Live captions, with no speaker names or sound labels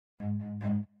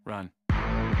Run.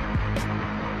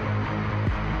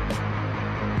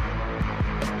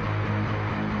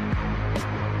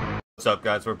 What's up,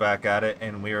 guys? We're back at it,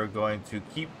 and we are going to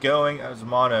keep going as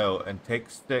Mono and take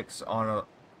Sticks on a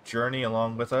journey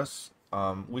along with us.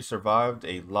 We survived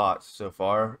a lot so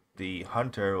far. The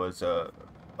hunter was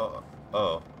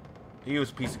he was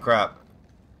a piece of crap,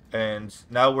 and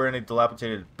now we're in a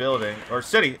dilapidated building or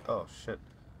city. Oh shit!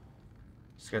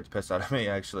 Scared the piss out of me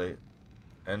actually,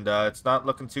 and it's not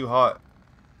looking too hot.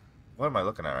 What am I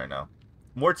looking at right now?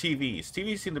 More TVs.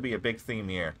 TVs seem to be a big theme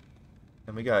here,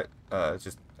 and we got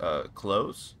just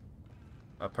clothes.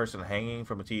 A person hanging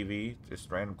from a TV,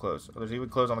 just random clothes. Oh, there's even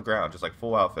clothes on the ground, just like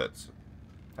full outfits,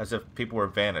 as if people were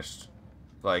vanished,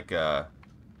 like the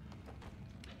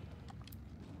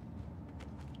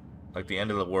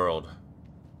end of the world.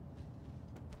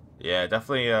 Yeah,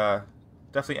 definitely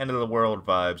end of the world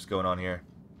vibes going on here.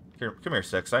 Here, come here,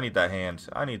 Six. I need that hand.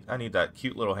 I need that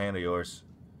cute little hand of yours.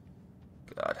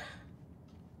 God,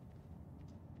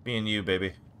 me and you,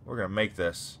 baby. We're gonna make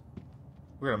this.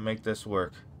 We're gonna make this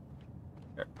work.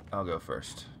 Here, I'll go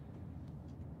first.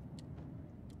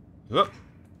 Whoop.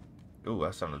 Ooh,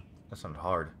 that sounded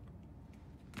hard.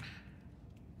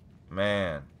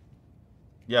 Man.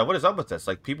 Yeah, what is up with this?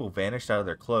 Like, people vanished out of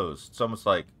their clothes. It's almost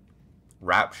like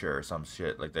rapture or some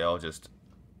shit. Like, they all just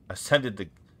ascended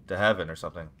to heaven or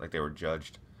something. Like, they were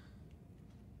judged.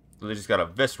 They just got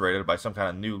eviscerated by some kind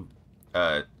of new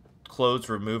clothes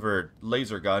remover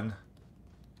laser gun.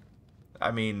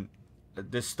 I mean,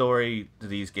 this story to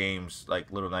these games,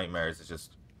 like Little Nightmares, is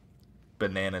just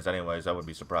bananas anyways. I wouldn't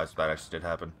be surprised if that actually did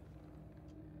happen.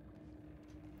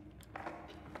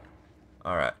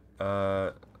 Alright.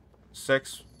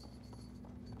 6.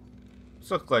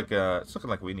 It's looking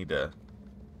like we need to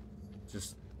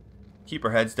just keep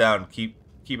our heads down and keep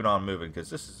it on moving, because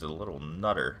this is a little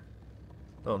nutter.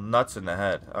 Little nuts in the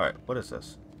head. Alright, what is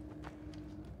this?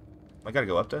 I gotta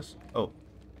go up this? Oh.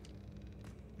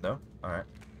 No? Alright.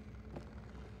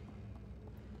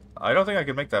 I don't think I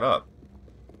can make that up.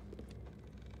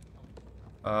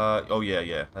 Oh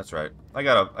yeah, that's right. I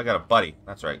got a buddy.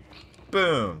 That's right.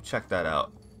 Boom! Check that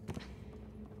out.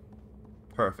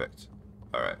 Perfect.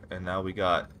 Alright, and now we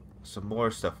got some more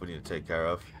stuff we need to take care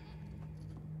of.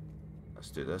 Let's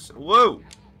do this. Whoa!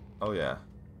 Oh yeah.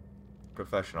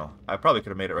 Professional. I probably could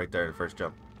have made it right there in the first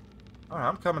jump. Alright,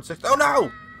 I'm coming 6. Oh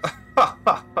no!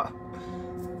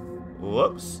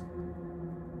 Whoops.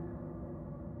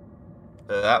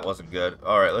 That wasn't good.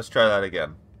 Alright, let's try that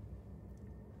again.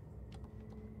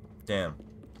 Damn.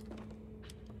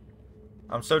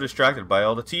 I'm so distracted by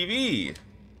all the TV.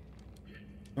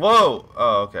 Whoa!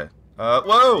 Oh, okay.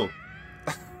 Whoa!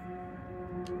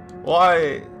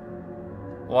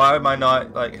 Why am I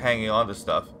not, like, hanging on to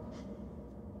stuff?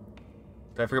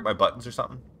 Did I forget my buttons or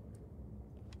something?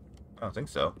 I don't think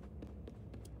so.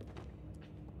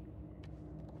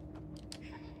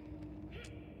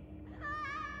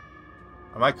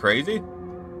 Am I crazy?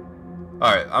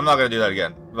 Alright, I'm not gonna do that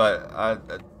again.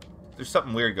 But there's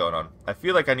something weird going on. I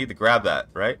feel like I need to grab that,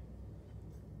 right?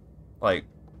 Like,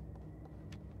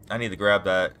 I need to grab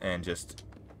that and just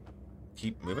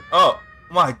keep moving. Oh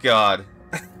my god.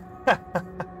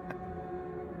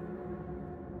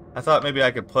 I thought maybe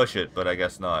I could push it, but I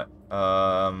guess not.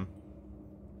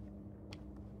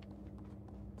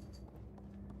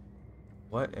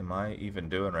 What am I even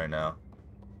doing right now?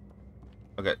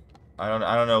 Okay. I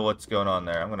don't know what's going on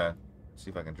there. I'm gonna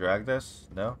see if I can drag this.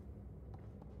 No?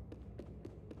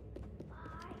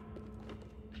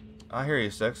 I hear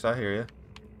you, Six. I hear you.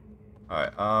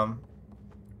 Alright,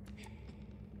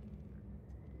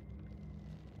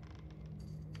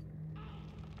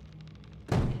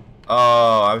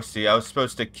 oh, I see. I was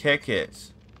supposed to kick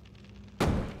it.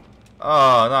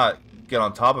 Oh, not get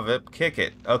on top of it. Kick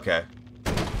it. Okay.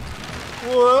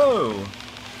 Whoa!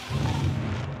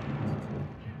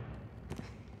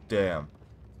 Damn.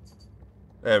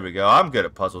 There we go. I'm good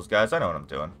at puzzles, guys. I know what I'm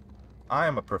doing. I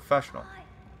am a professional.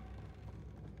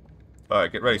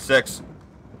 Alright, get ready. 6.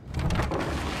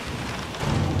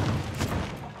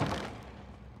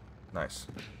 Nice.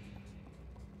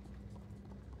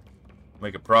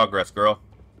 Making progress, girl.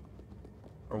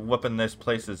 We're whooping this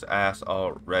place's ass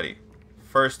already.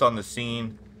 First on the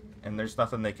scene, and there's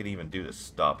nothing they can even do to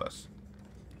stop us.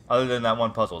 Other than that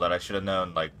one puzzle that I should have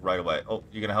known, like, right away. Oh,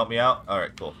 you gonna help me out?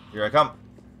 Alright, cool. Here I come.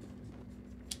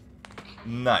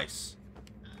 Nice.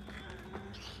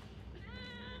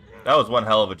 That was one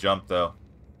hell of a jump, though.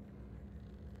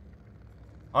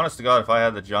 Honest to God, if I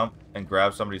had to jump and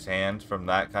grab somebody's hand from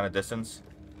that kind of distance,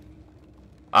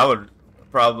 I would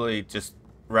probably just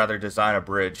rather design a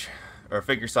bridge or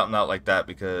figure something out like that,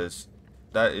 because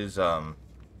That is, I'm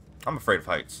afraid of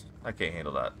heights. I can't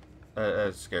handle that.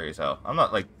 That's scary as hell. I'm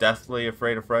not, like, deathly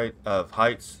afraid of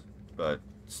heights, but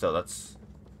still, it's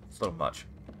a little much.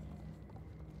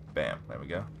 Bam. There we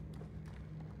go.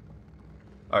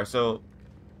 Alright, so...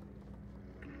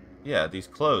 yeah, these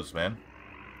clothes, man.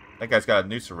 That guy's got a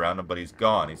noose around him, but he's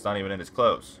gone. He's not even in his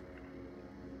clothes.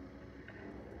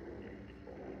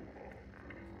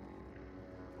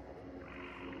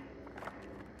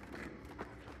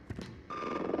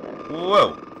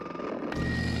 Whoa!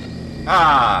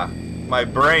 Ah! My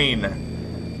brain!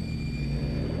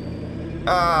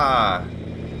 Ah!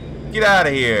 Get out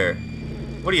of here!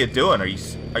 What are you doing? Are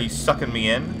you sucking me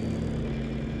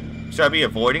in? Should I be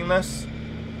avoiding this?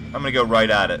 I'm gonna go right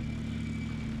at it.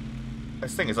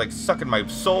 This thing is like sucking my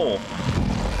soul.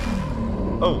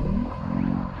 Oh.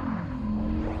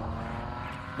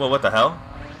 Well, what the hell?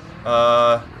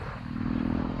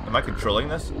 Am I controlling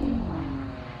this?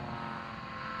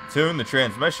 Tune the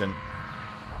transmission.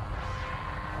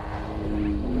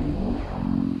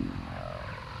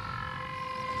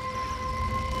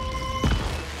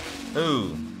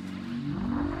 Ooh.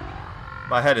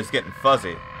 My head is getting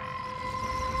fuzzy.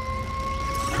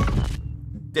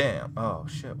 Damn. Oh,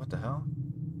 shit. What the hell?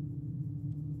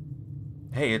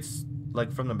 Hey, it's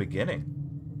like from the beginning.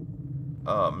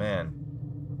 Oh, man.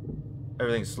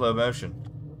 Everything's slow motion.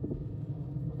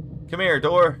 Come here,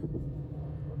 door.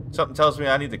 Something tells me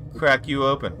I need to crack you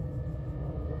open.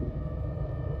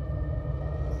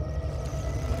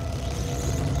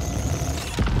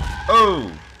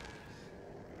 Oh!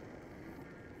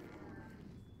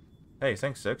 Hey,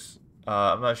 thanks, Six.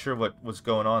 I'm not sure what was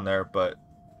going on there, but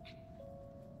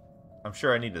I'm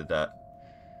sure I needed that.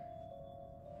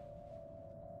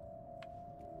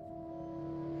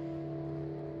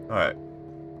 Alright.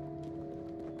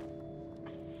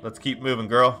 Let's keep moving,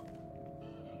 girl.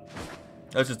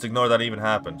 Let's just ignore that even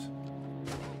happened.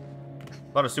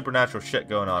 A lot of supernatural shit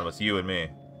going on with you and me.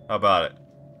 How about it?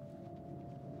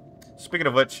 Speaking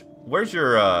of which, where's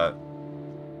your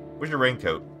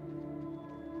raincoat?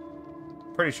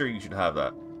 Pretty sure you should have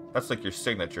that. That's like your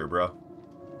signature, bro.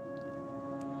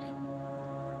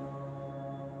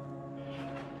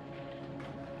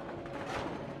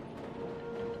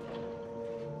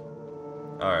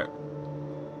 Alright.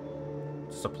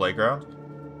 Is this a playground?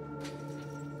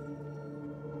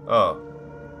 Oh.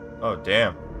 Oh,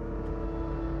 damn.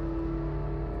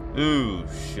 Ooh,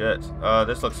 shit.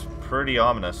 This looks pretty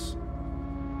ominous.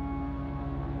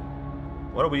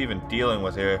 What are we even dealing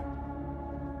with here?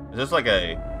 Is this like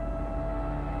a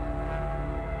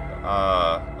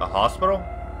hospital?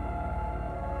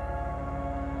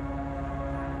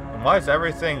 And why does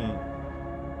everything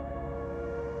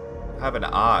have an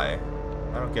eye?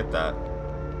 I don't get that.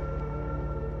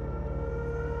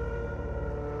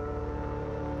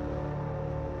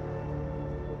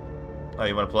 Oh,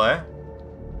 you want to play?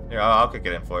 Here, I'll kick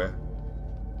it in for you.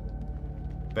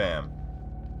 Bam.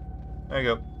 There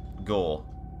you go. Goal.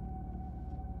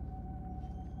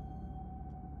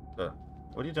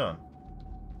 What are you doing?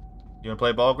 You want to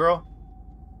play ball, girl?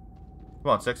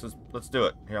 Come on, Six. Let's do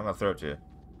it. Here, I'm going to throw it to you.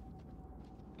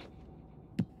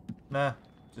 Nah,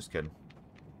 just kidding.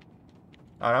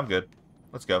 Alright, I'm good.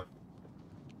 Let's go.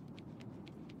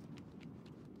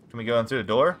 Can we go in through the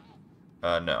door?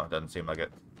 No, doesn't seem like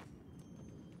it.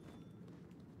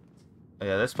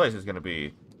 Yeah, this place is gonna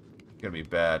be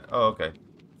bad. Oh, okay.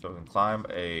 So we can climb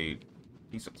a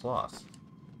piece of cloth.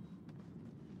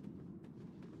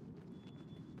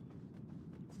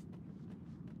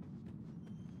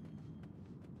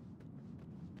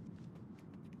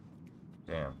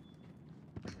 Damn.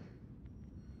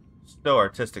 So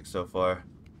artistic so far.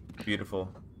 Beautiful.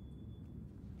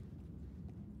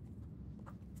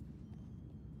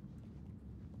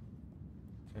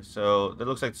 Okay, so it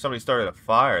looks like somebody started a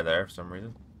fire there for some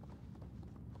reason.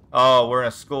 Oh, we're in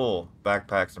a school.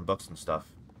 Backpacks and books and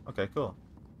stuff. Okay, cool.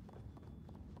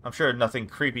 I'm sure nothing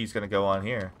creepy is going to go on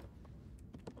here.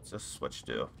 What's this switch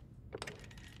do?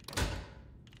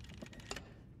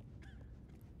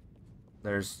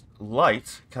 There's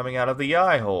light coming out of the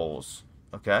eye holes.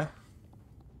 Okay.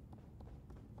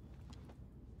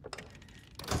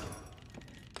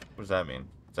 What does that mean?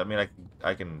 Does that mean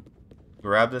I can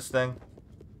grab this thing?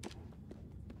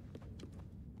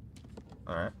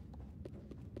 Alright.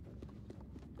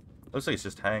 Looks like it's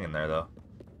just hanging there, though.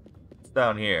 It's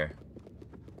down here.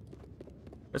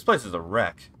 This place is a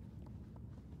wreck.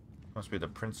 Must be the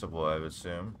principal, I would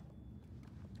assume.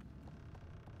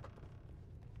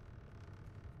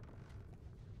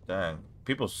 Dang.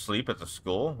 People sleep at the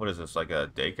school? What is this, like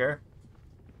a daycare?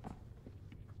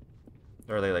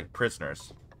 Or are they like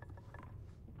prisoners?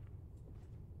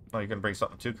 Oh, you gonna bring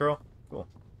something too, Curl? Cool.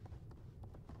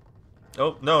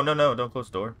 Oh, no, no, no. Don't close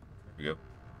the door. There we go.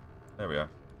 There we are.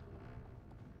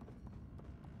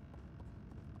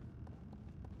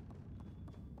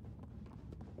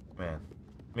 Man.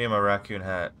 Me and my raccoon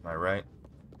hat. Am I right?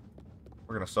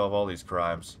 We're gonna solve all these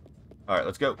crimes. Alright,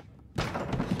 let's go.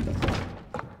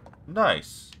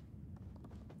 Nice.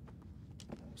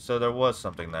 So there was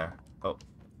something there. Oh.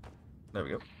 There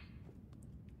we go.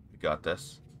 We got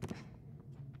this.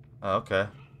 Oh, okay.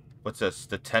 What's this?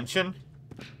 Detention?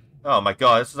 Oh my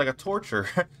god, this is like a torture.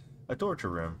 A torture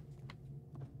room.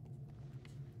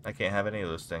 I can't have any of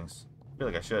those things. I feel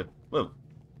like I should. Whoa.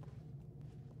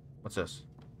 What's this?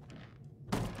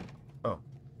 Oh.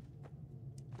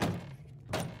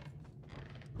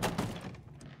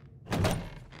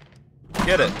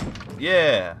 Get it!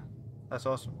 Yeah! That's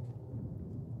awesome.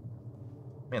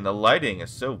 Man, the lighting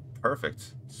is so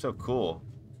perfect. It's so cool.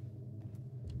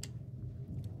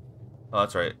 Oh,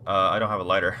 that's right. I don't have a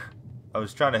lighter. I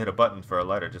was trying to hit a button for a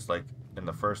lighter just like in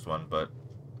the first one, but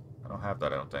I don't have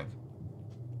that, I don't think.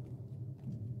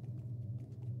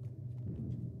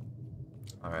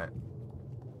 Alright.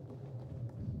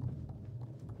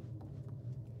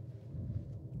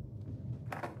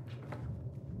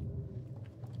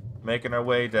 Making our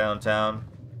way downtown.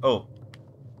 Oh.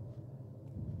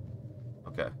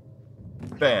 Okay.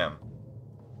 Bam.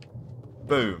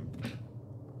 Boom.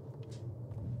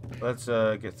 Let's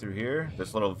get through here.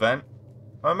 This little vent.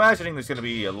 I'm imagining there's going to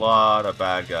be a lot of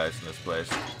bad guys in this place.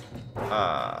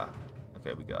 Ah.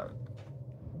 Okay, we got it.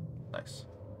 Nice.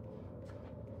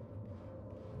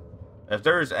 If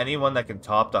there is anyone that can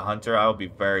top the Hunter, I will be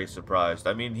very surprised.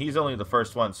 I mean, he's only the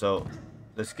first one, so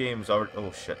this game's already...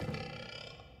 Oh, shit.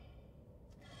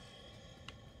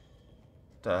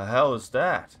 The hell is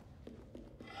that?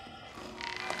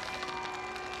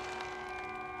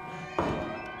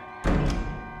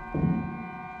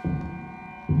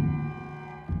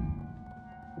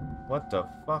 What the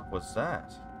fuck was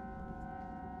that?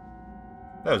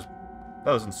 That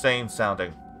was insane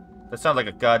sounding. That sounded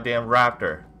like a goddamn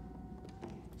raptor.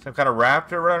 Some kind of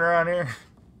raptor running around here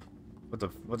with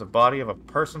the body of a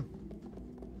person.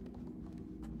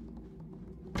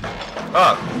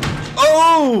 Ah!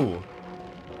 Oh!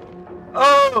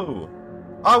 Oh!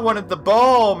 I wanted the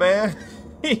ball, man.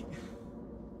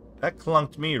 That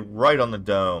clunked me right on the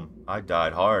dome. I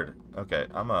died hard. Okay,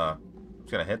 I'm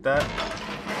just gonna hit that.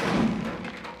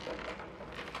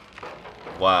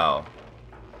 Wow.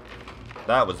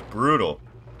 That was brutal.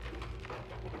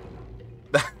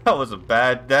 That was a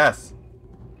bad death.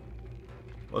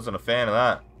 Wasn't a fan of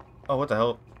that. Oh, what the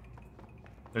hell?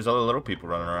 There's other little people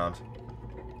running around.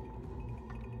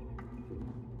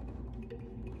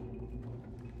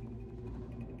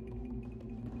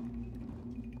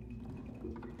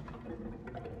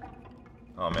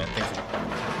 Oh man, things are...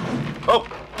 Oh!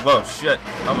 Whoa, shit.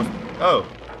 Almost... Oh.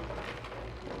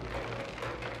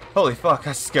 Holy fuck,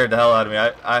 that scared the hell out of me.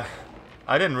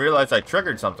 I didn't realize I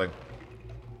triggered something.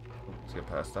 Let's get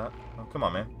past that. Oh, come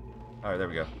on, man. Alright, there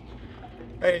we go.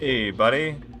 Hey,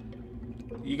 buddy.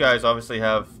 You guys obviously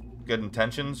have good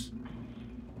intentions.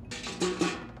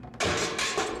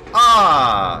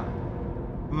 Ah!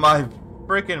 My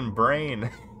freaking brain.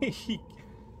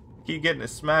 Keep getting it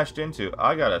smashed into.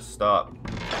 I gotta stop.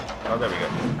 Oh, there we go.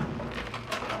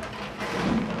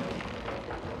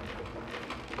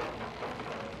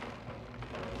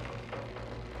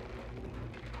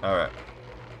 Alright.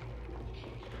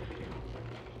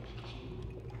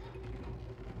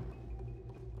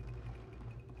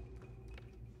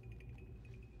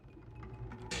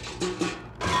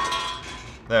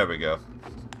 There we go.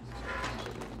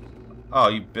 Oh,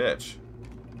 you bitch.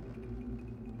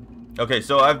 Okay,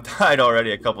 so I've died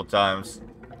already a couple times.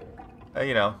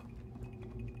 You know.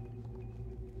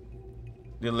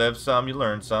 You live some, you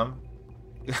learn some.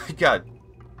 I got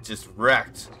just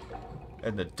wrecked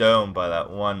in the dome by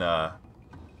that one,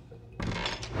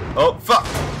 Oh, fuck!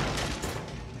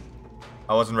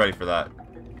 I wasn't ready for that.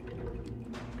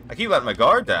 I keep letting my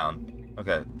guard down.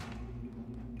 Okay.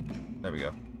 There we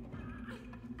go.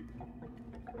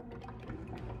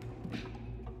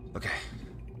 Okay.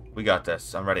 We got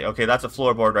this. I'm ready. Okay, that's a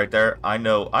floorboard right there. I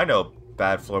know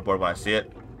bad floorboard when I see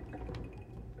it.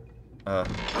 Oh!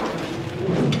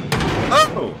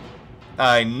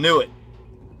 I knew it.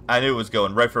 I knew it was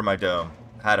going right for my dome.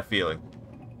 Had a feeling.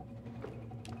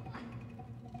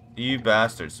 You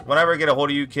bastards. Whenever I get a hold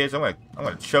of you kids, I'm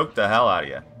gonna choke the hell out of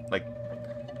you.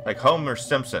 Like Homer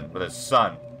Simpson with his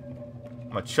son. I'm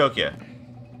gonna choke you.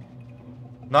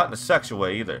 Not in a sexual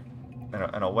way either.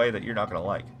 In a way that you're not gonna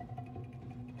like.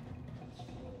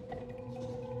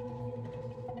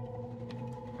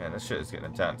 Man, Man, this shit is getting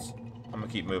intense. I'm gonna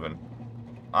keep moving.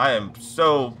 I am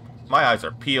so... My eyes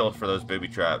are peeled for those booby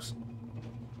traps.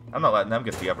 I'm not letting them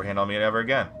get the upper hand on me ever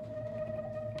again.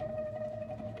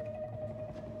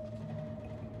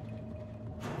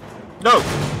 No!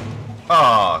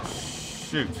 Oh,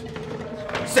 shoot.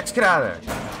 6, get out of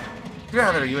there! Get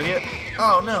out of there, you idiot!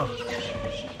 Oh, no!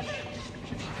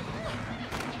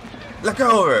 Let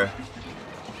go of her!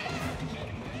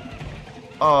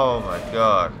 Oh my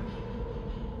god.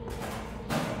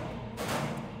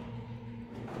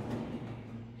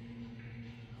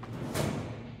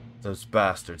 Those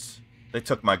bastards. They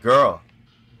took my girl.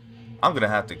 I'm gonna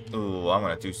have to... Ooh, I'm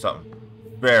gonna do something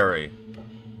very,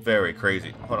 very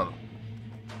crazy. Hold on.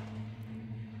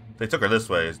 They took her this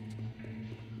way.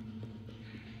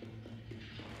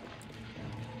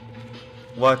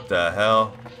 What the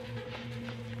hell?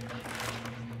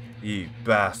 You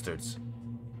bastards.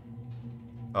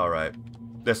 Alright.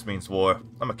 This means war.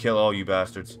 I'm gonna kill all you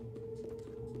bastards.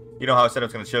 You know how I said I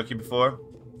was gonna choke you before?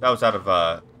 That was out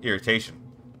of, irritation.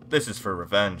 This is for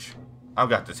revenge. I've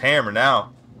got this hammer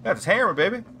now. Got this hammer,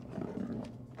 baby.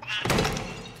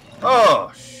 Oh,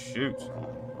 shoot.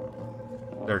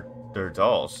 They're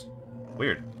dolls.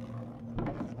 Weird.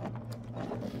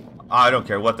 I don't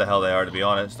care what the hell they are, to be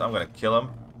honest. I'm gonna kill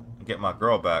them and get my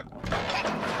girl back.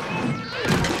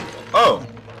 Oh!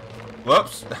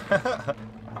 Whoops.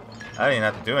 I didn't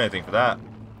have to do anything for that.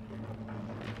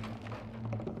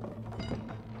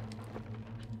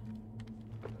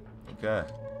 Okay.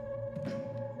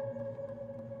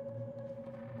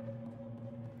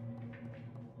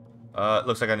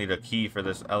 Looks like I need a key for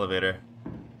this elevator.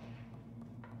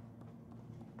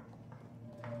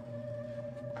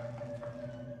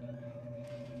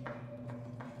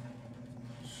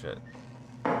 Shit.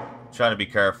 Trying to be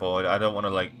careful. I don't want to,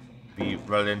 like, be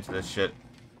run into this shit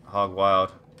hog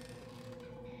wild.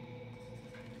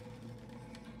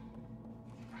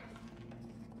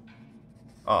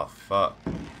 Oh, fuck.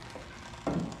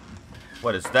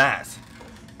 What is that?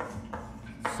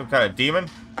 Some kind of demon?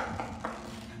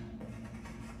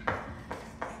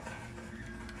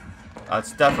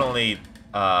 It's definitely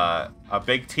a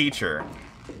big teacher.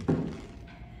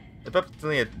 It's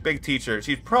definitely a big teacher.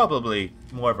 She's probably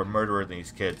more of a murderer than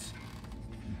these kids.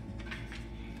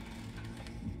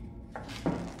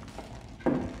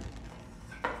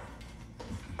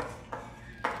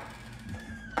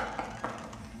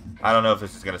 I don't know if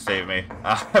this is gonna save me.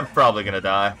 I'm probably gonna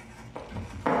die.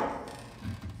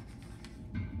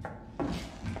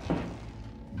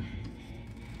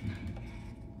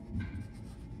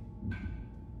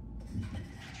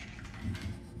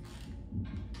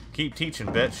 Keep teaching,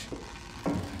 bitch.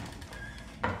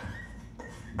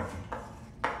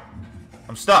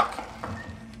 I'm stuck.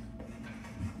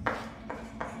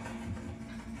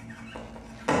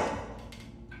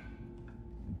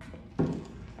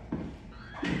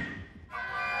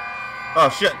 Oh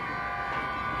shit.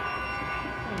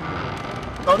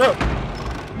 Oh no.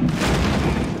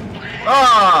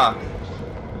 Ah!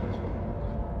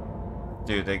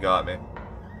 Dude, they got me.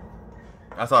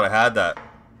 I thought I had that.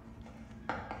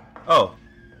 Oh,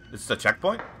 this is a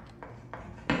checkpoint?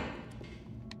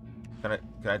 Can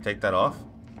I take that off?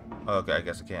 Oh, okay, I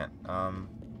guess I can't. Oh.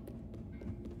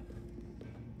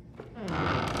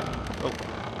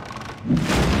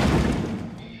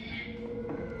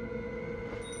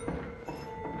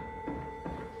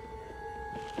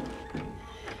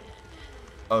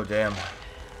 Oh, damn.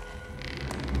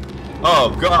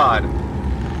 Oh, God.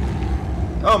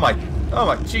 Oh, my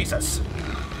Jesus.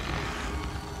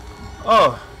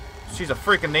 Oh, she's a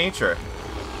freak of nature.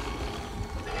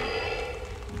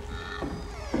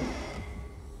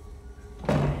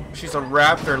 She's a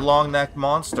raptor long-necked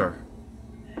monster.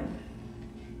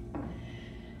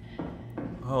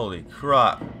 Holy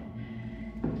crap.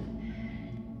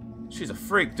 She's a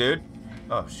freak, dude.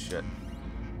 Oh, shit.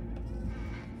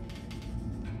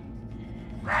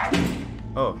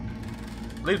 Oh.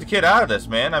 Leave the kid out of this,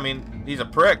 man. I mean, he's a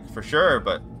prick, for sure,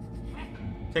 but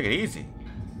take it easy.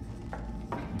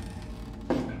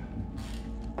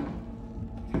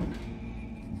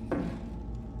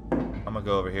 I'm gonna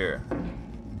go over here.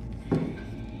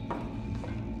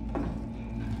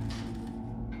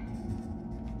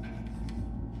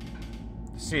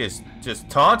 She is just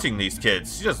taunting these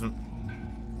kids. She doesn't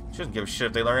give a shit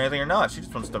if they learn anything or not. She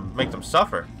just wants to make them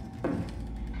suffer.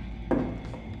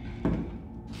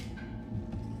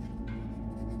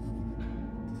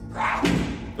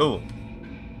 Ooh.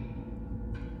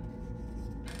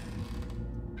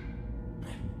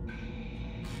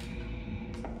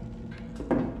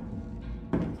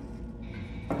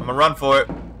 I'm gonna run for it.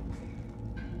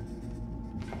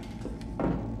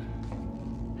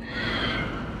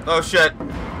 Oh shit.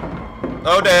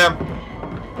 Oh damn.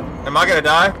 Am I gonna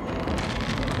die?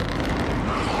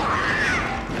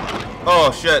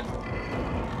 Oh shit.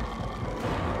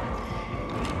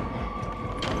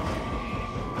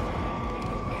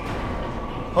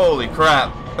 Holy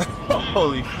crap.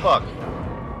 Holy fuck.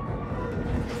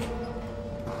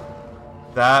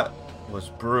 That was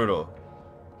brutal.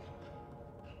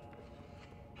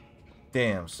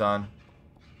 Damn, son.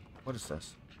 What is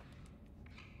this?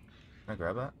 Can I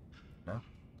grab that? No?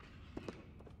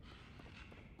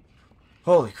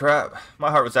 Holy crap.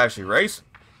 My heart was actually racing.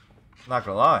 Not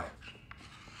gonna lie.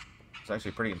 It's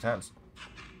actually pretty intense.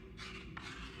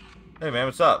 Hey man,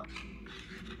 what's up?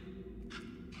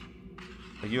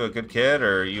 Are you a good kid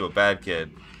or are you a bad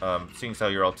kid? Seeing as how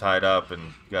you're all tied up and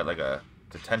you got like a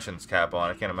detentions cap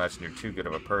on, I can't imagine you're too good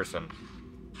of a person.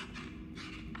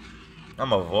 I'm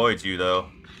gonna avoid you though,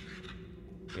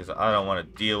 because I don't want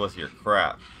to deal with your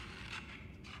crap.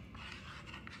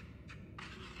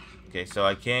 Okay, so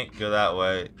I can't go that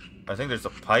way. I think there's a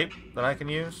pipe that I can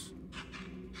use.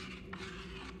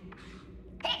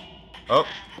 Oh.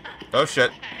 Oh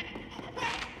shit.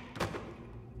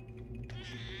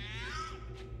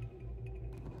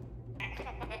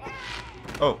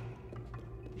 Oh.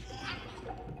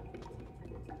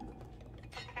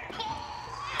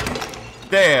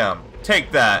 Damn.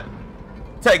 Take that.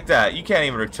 Take that. You can't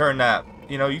even return that.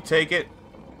 You know, you take it.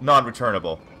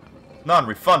 Non-returnable.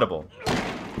 Non-refundable.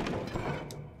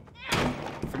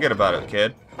 Forget about it,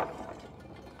 kid.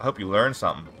 I hope you learned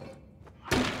something.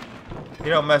 You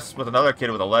don't mess with another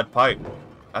kid with a lead pipe.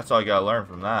 That's all you gotta learn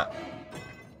from that.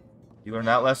 You learn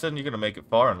that lesson, you're gonna make it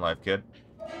far in life, kid.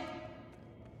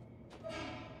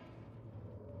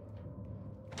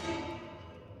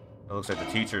 It looks like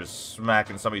the teacher's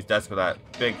smacking somebody's desk with that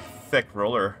big, thick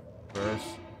roller.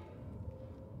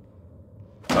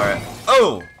 Alright.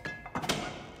 Oh!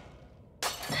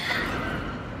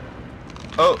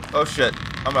 Oh, oh shit.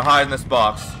 I'm gonna hide in this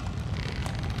box.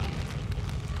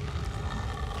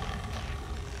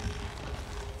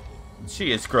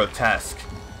 She is grotesque.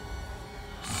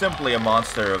 Simply a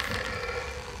monster of...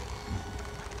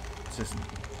 just...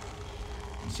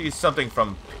 she's something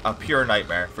from a pure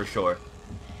nightmare, for sure.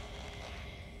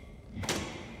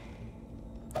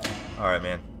 Alright,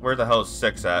 man. Where the hell is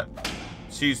 6 at?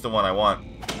 She's the one I want.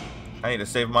 I need to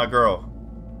save my girl.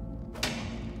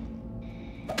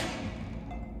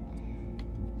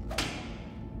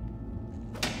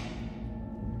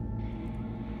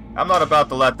 I'm not about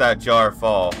to let that jar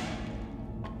fall.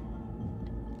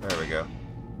 There we go.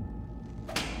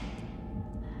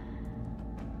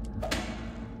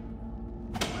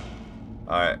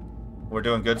 Alright. We're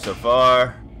doing good so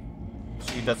far.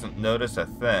 She doesn't notice a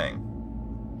thing.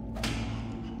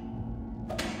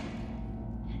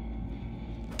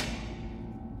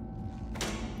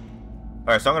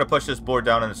 Alright, so I'm going to push this board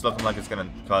down and it's looking like it's going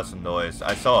to cause some noise.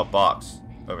 I saw a box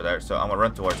over there, so I'm going to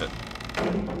run towards it.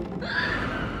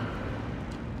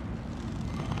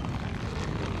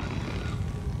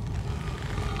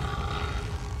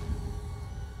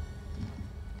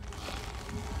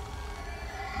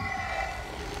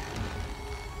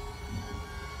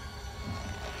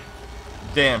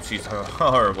 Damn, she's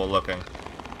horrible looking.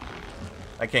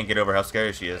 I can't get over how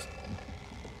scary she is.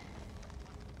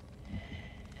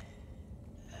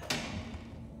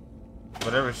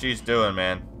 Whatever she's doing,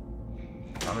 man,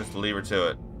 I'm just leave her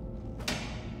to it.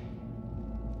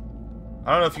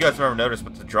 I don't know if you guys have ever noticed,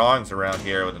 but the drawings around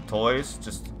here with the toys,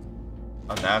 just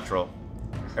unnatural.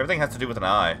 Everything has to do with an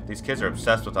eye. These kids are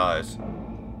obsessed with eyes.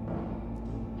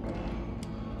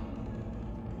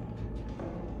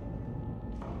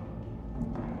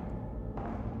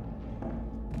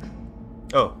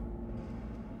 Oh.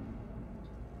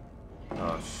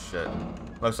 Oh, shit.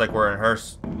 Looks like we're in her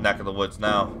neck of the woods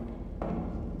now.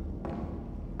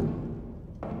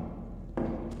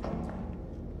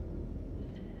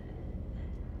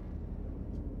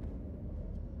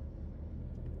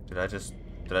 Did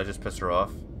I just piss her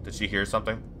off? Did she hear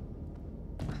something?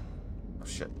 Oh,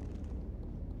 shit.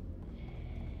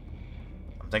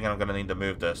 I'm thinking I'm gonna need to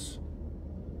move this.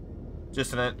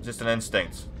 Just an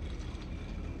instinct.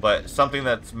 But something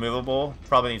that's movable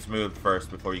probably needs moved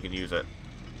first before you can use it.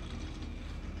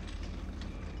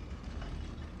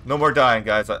 No more dying,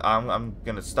 guys. I'm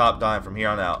gonna stop dying from here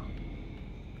on out.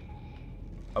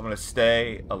 I'm gonna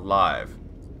stay alive.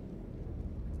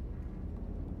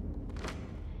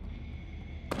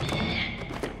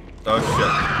 Oh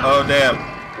shit. Oh damn.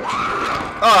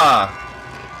 Ah!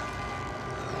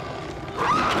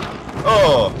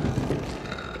 Oh!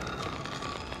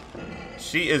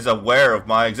 She is aware of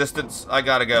my existence. I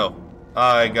gotta go.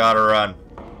 I gotta run.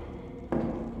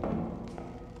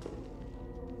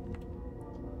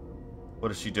 What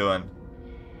is she doing?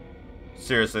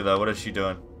 Seriously though, what is she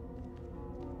doing?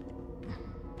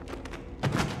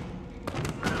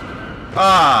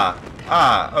 Ah!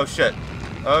 Ah! Oh shit.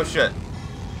 Oh shit.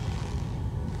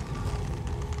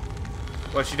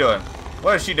 What's she doing?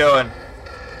 What is she doing?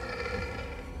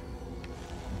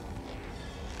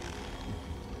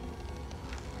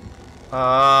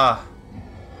 Ah.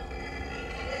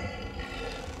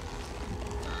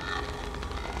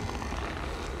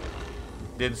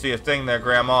 Didn't see a thing there,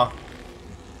 Grandma.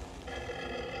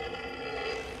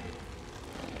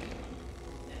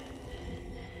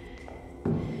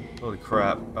 Holy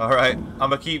crap. Alright, I'm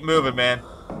gonna keep moving, man.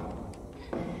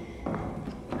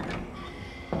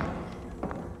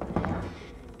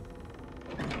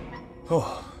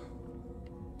 Oh.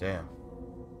 Damn.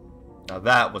 Now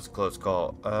that was a close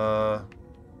call. What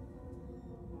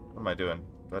am I doing?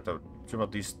 Do I have to trim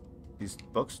up these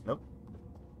books? Nope.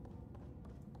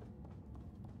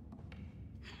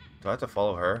 Do I have to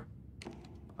follow her?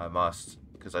 I must,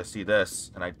 because I see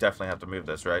this, and I definitely have to move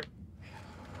this, right?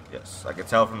 Yes, I can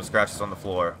tell from the scratches on the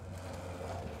floor.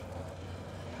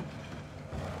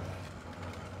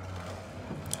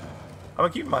 I'm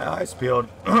gonna keep my eyes peeled.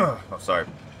 Oh, sorry.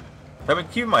 I've been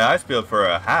keeping my eyes peeled for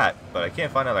a hat, but I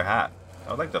can't find another hat.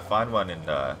 I would like to find one and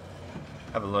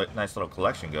have a nice little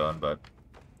collection going, but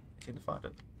I can't find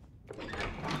it.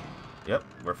 Yep,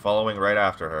 we're following right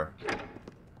after her.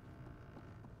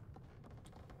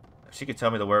 If she could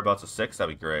tell me the whereabouts of 6,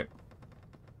 that'd be great.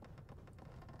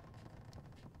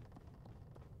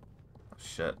 Oh,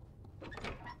 shit.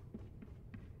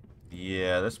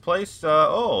 Yeah, this place,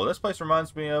 oh, this place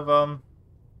reminds me of,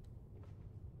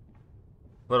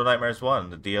 Little Nightmares 1,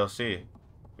 the DLC,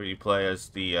 where you play as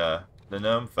the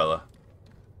gnome fella.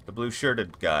 The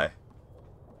blue-shirted guy.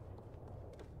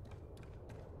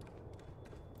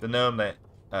 The gnome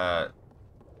that,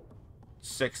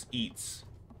 6 eats.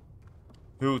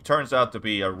 Who turns out to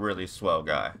be a really swell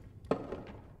guy.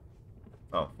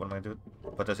 Oh, what am I doing?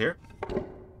 Put this here?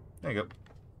 There you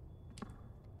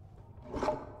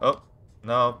go. Oh,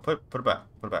 no, put it back.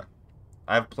 Put it back.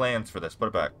 I have plans for this. Put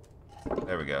it back.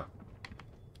 There we go.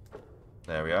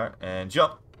 There we are. And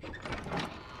jump.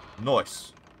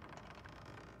 Nice.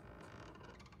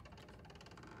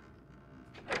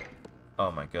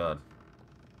 Oh my god.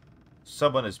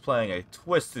 Someone is playing a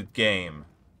twisted game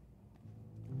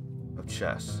of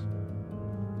chess.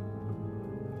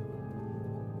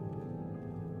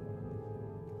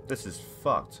 This is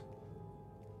fucked.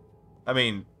 I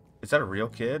mean, is that a real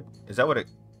kid? Is that what it...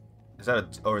 Is that a...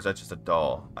 Or is that just a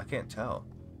doll? I can't tell.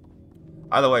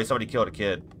 Either way, somebody killed a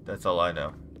kid. That's all I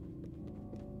know.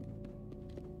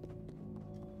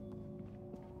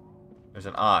 There's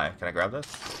an eye. Can I grab this?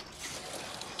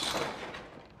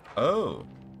 Oh.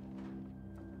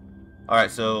 Alright,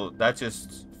 so that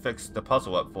just fixed the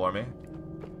puzzle up for me.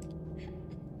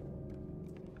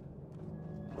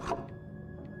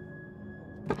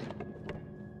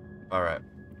 Alright.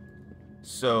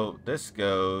 So this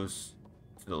goes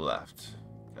to the left.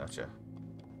 Gotcha.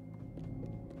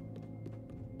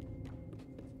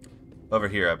 Over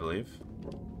here, I believe.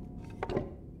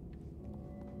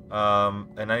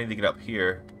 And I need to get up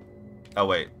here. Oh,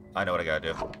 wait. I know what I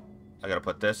gotta do. I gotta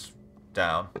put this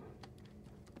down.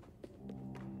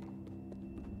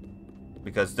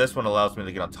 Because this one allows me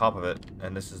to get on top of it,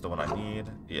 and this is the one I need.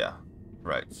 Yeah.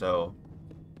 Right, so...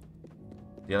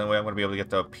 The only way I'm gonna be able to get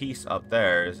the piece up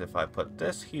there is if I put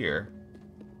this here.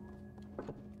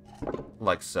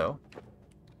 Like so.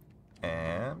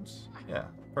 And... yeah,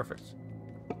 perfect.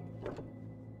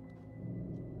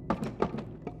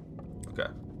 Okay.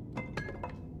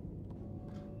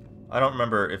 I don't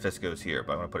remember if this goes here,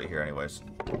 but I'm going to put it here anyways.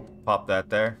 Pop that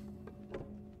there.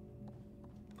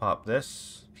 Pop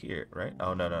this here, right?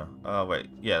 Oh, no, no. Oh, wait.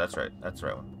 Yeah, that's right. That's the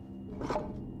right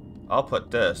one. I'll put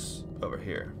this over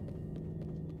here.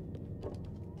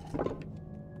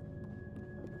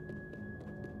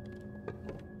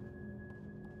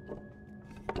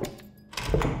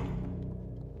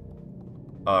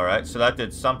 Alright, so that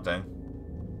did something.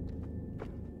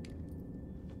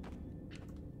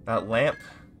 That lamp...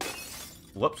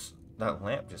 Whoops. That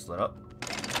lamp just lit up.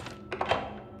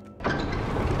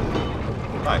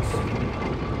 Nice.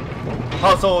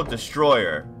 Puzzle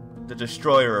destroyer. The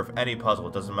destroyer of any puzzle.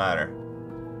 It doesn't matter.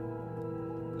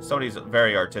 Somebody's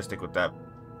very artistic with that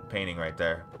painting right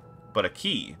there. But a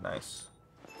key. Nice.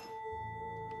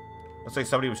 Looks like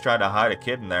somebody was trying to hide a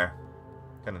kid in there.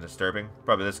 Kind of disturbing.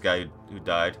 Probably this guy who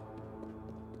died.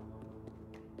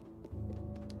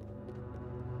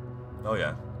 Oh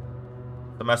yeah.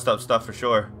 The messed up stuff for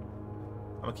sure.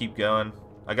 I'm gonna keep going.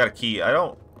 I got a key. I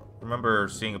don't remember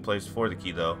seeing a place for the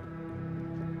key though.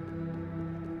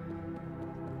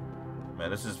 Man,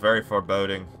 this is very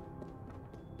foreboding.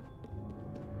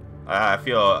 I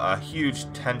feel a huge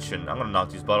tension. I'm gonna knock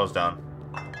these bottles down.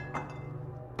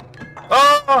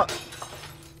 Oh!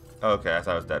 Okay, I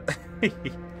thought I was dead.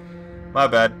 My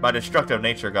bad. My destructive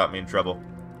nature got me in trouble.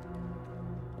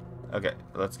 Okay,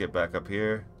 let's get back up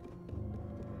here.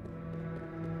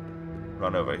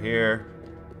 Run over here.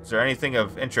 Is there anything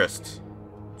of interest?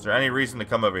 Is there any reason to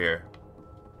come over here?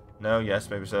 No? Yes?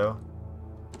 Maybe so?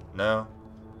 No?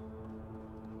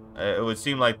 It would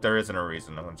seem like there isn't a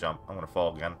reason. I'm gonna jump. I'm gonna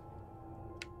fall again.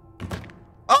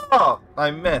 Oh!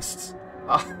 I missed.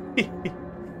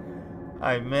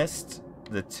 I missed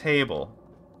the table.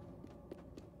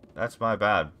 That's my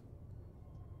bad.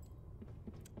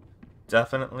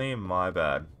 Definitely my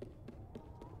bad.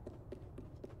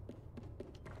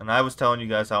 And I was telling you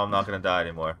guys how I'm not gonna die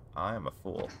anymore. I am a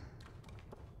fool.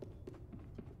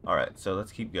 Alright, so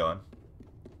let's keep going.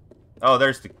 Oh,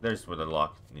 there's where the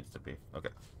lock needs to be. Okay.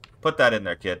 Put that in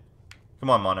there, kid.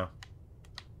 Come on, Mono.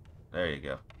 There you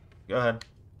go. Go ahead.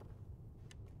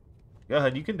 Go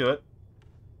ahead, you can do it.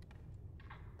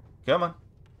 Come on.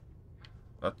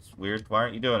 That's weird. Why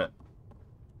aren't you doing it?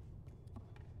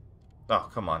 Oh,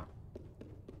 come on.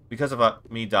 Because of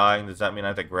me dying, does that mean I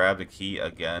have to grab the key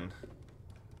again?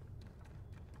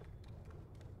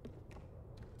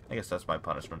 I guess that's my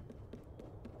punishment.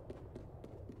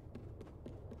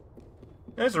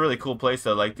 It's a really cool place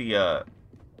though, like the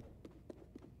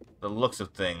looks of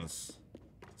things.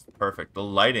 It's perfect. The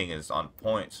lighting is on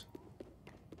point.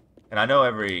 And I know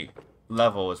every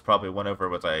level is probably went over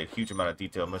with a huge amount of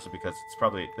detail, mostly because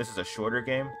this is a shorter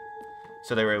game,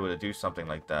 so they were able to do something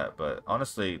like that. But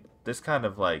honestly, this kind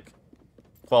of like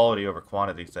quality over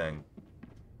quantity thing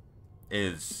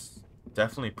is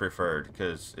definitely preferred,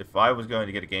 because if I was going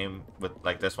to get a game with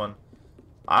like this one,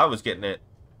 I was getting it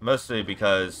mostly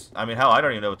because, I mean, hell, I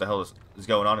don't even know what the hell is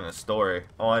going on in the story.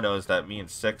 All I know is that me and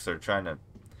Six are trying to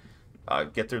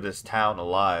get through this town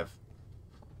alive,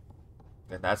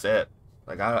 and that's it.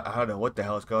 Like, I don't know what the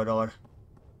hell is going on.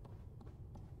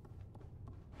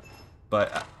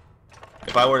 But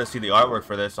if I were to see the artwork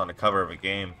for this on the cover of a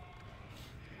game,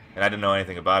 and I didn't know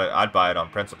anything about it, I'd buy it on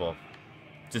principle.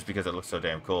 Just because it looks so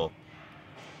damn cool.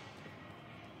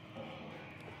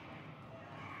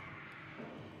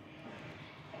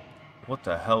 What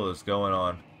the hell is going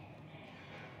on?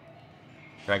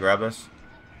 Can I grab this?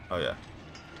 Oh, yeah.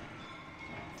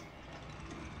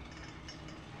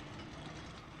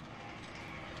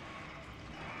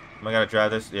 Am I gonna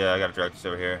drive this? Yeah, I gotta drive this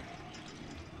over here.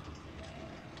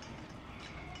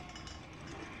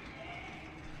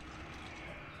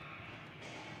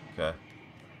 Okay.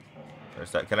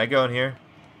 There's that. Can I go in here?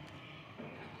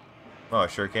 Oh, I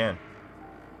sure can.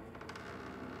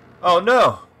 Oh,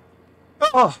 no!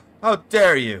 Oh, how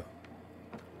dare you!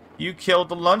 You killed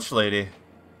the lunch lady.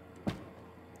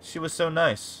 She was so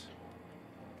nice.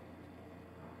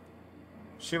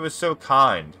 She was so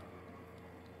kind.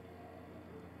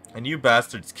 And you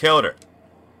bastards killed her.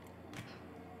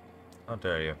 How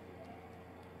dare you.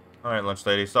 Alright, lunch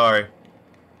lady, sorry.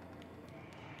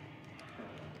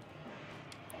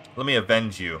 Let me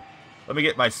avenge you. Let me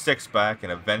get my Six back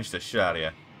and avenge the shit out of you.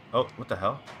 Oh, what the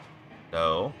hell?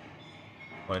 No.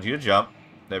 Wanted you to jump.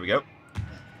 There we go.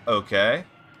 Okay.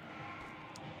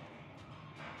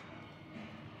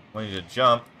 Wanted you to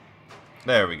jump.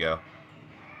 There we go.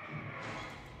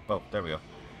 Oh, there we go.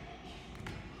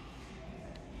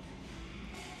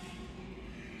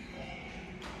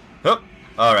 Oh,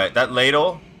 alright, that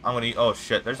ladle, I'm gonna eat. Oh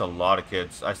shit, there's a lot of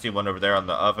kids. I see one over there on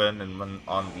the oven and one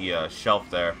on the shelf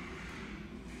there.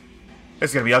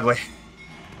 It's gonna be ugly.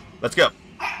 Let's go.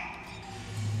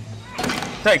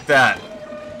 Take that.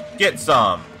 Get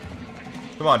some.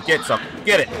 Come on, get some.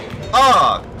 Get it.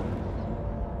 Ah!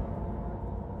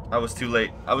 I was too late.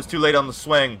 I was too late on the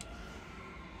swing.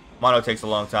 Mono takes a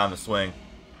long time to swing.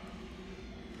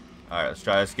 Alright, let's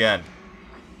try this again.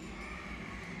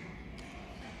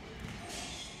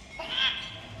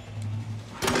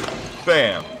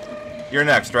 Bam. You're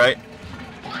next, right?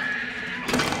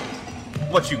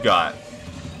 What you got?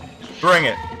 Bring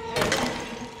it.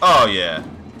 Oh, yeah.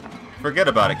 Forget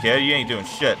about it, kid. You ain't doing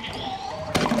shit.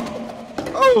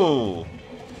 Oh!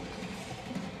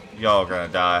 Y'all are gonna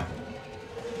die.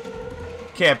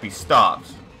 Can't be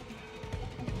stopped.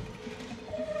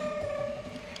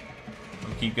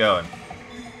 Keep going.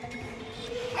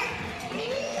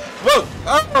 Whoa!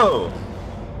 Oh!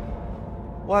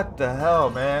 What the hell,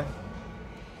 man?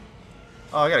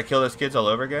 Oh, I gotta kill those kids all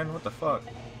over again? What the fuck?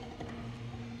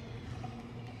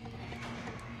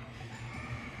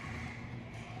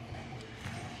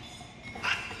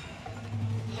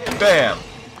 Bam!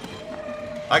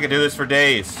 I could do this for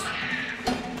days.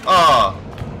 Oh.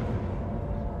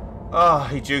 Oh,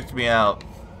 he juked me out.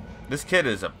 This kid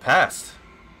is a pest.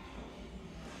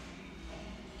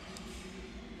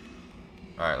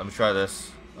 Alright, let me try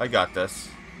this. I got this.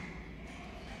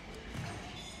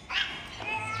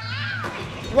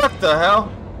 What the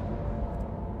hell?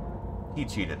 He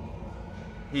cheated.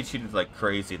 He cheated like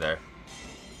crazy there.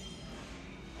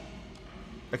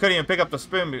 I couldn't even pick up the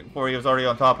spoon before he was already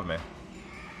on top of me.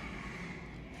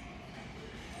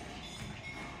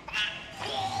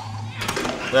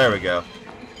 There we go.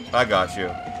 I got you.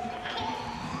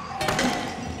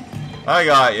 I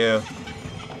got you.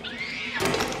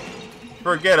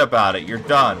 Forget about it. You're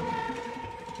done.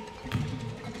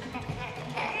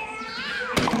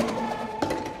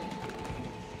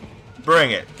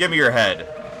 Bring it. Give me your head.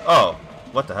 Oh.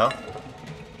 What the hell?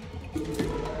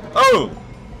 Oh!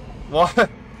 What?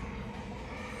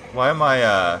 Why am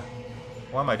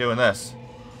I doing this?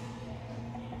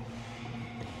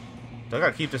 Do I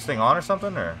gotta keep this thing on or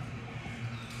something, or?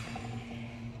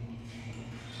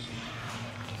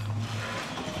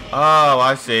 Oh,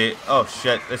 I see. Oh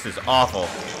shit, this is awful.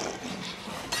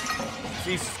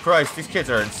 Jesus Christ, these kids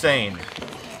are insane.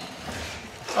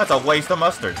 That's a waste of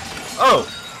mustard. Oh!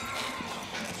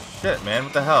 Shit, man,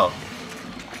 what the hell?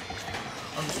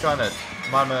 I'm just trying to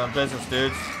mind my own business,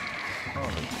 dudes.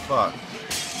 Holy fuck.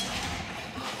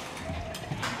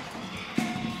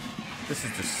 This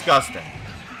is disgusting.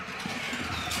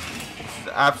 This is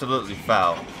absolutely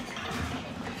foul.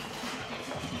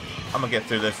 I'm gonna get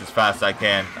through this as fast as I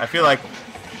can. I feel like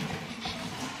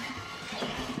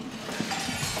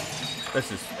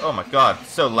this is, oh my god,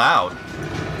 so loud.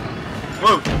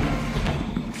 Whoa!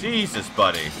 Jesus,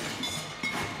 buddy.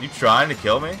 You trying to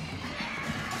kill me?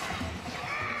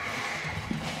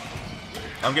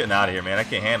 I'm getting out of here, man. I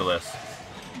can't handle this.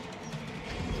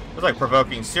 It's like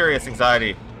provoking serious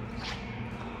anxiety.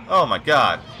 Oh my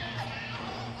god.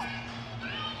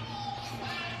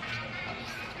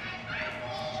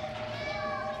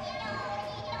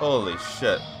 Holy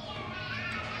shit.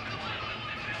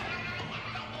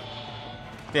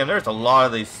 Damn, there's a lot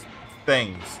of these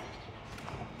things.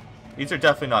 These are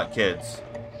definitely not kids.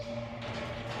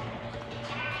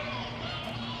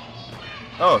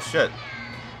 Oh shit.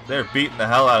 They're beating the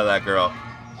hell out of that girl.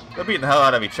 They're beating the hell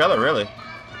out of each other, really.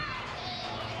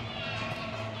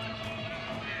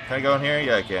 Can I go in here?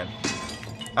 Yeah, I can.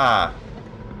 Ah.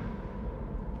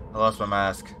 I lost my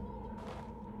mask.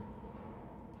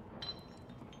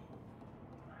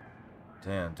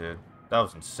 Damn, dude. That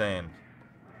was insane.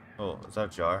 Oh, is that a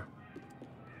jar?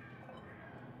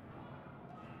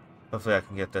 Hopefully I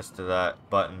can get this to that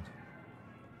button.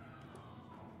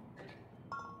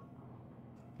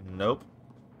 Nope.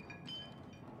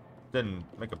 Didn't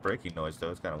make a breaking noise,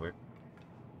 though. It's kind of weird.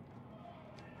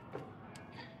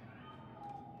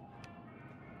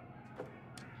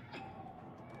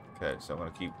 Okay, so I'm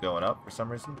going to keep going up for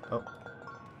some reason. Oh.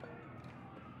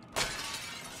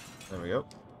 There we go.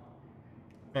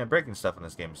 Man, breaking stuff in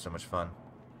this game is so much fun.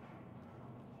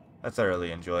 I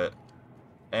thoroughly enjoy it.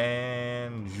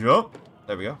 And jump.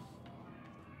 There we go.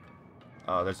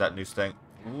 Oh, there's that news thing.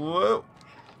 Whoa.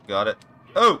 Got it.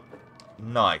 Oh.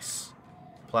 Nice.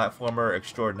 Platformer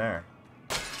extraordinaire.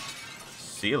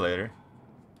 See you later.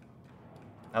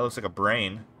 That looks like a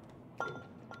brain. I'm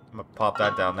gonna pop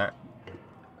that down there.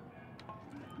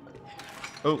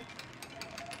 Oh.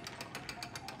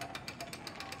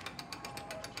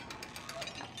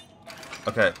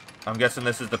 Okay, I'm guessing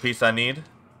this is the piece I need.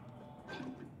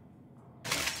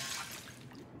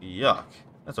 Yuck.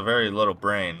 That's a very little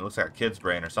brain. It looks like a kid's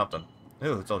brain or something.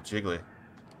 Ooh, it's all jiggly.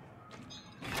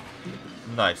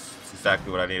 Nice. That's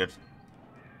exactly what I needed.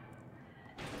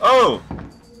 Oh!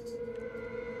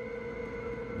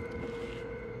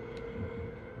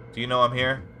 Do you know I'm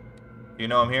here? Do you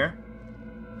know I'm here?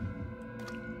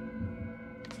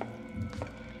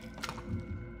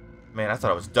 Man, I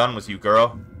thought I was done with you,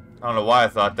 girl. I don't know why I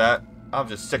thought that. I'm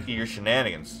just sick of your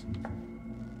shenanigans.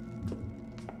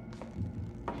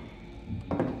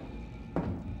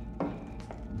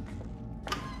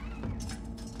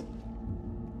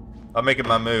 I'm making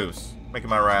my moves. Making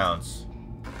my rounds.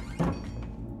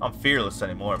 I'm fearless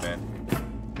anymore, man.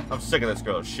 I'm sick of this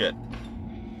girl's shit.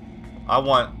 I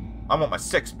want my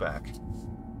six back.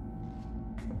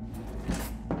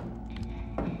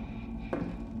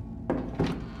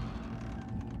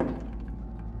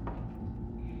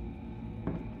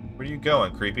 Where you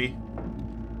going, creepy?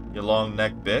 You long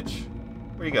neck bitch?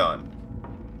 Where you going?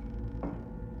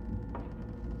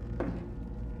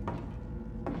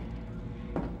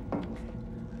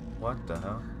 What the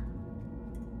hell?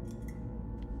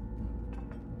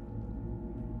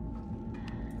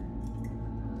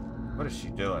 What is is she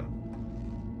doing?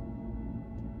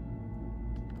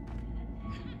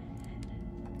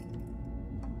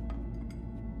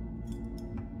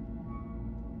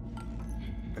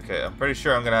 Okay, I'm pretty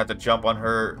sure I'm gonna have to jump on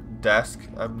her desk.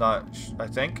 I'm not. I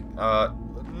think.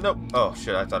 Nope. Oh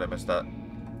shit! I thought I missed that.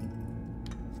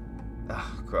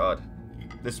 Ah, crud.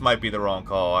 This might be the wrong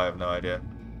call. I have no idea.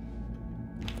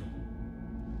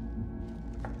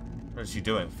 What is she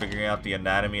doing? Figuring out the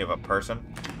anatomy of a person?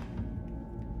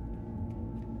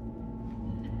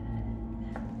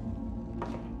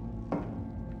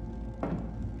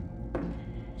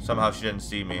 Somehow she didn't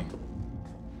see me.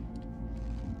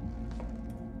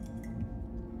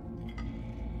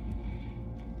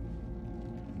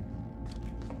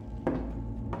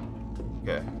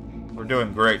 Okay. We're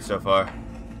doing great so far.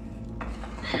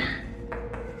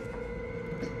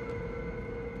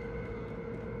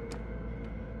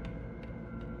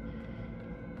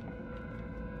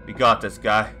 We got this,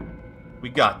 guy. We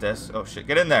got this. Oh shit,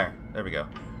 get in there. There we go.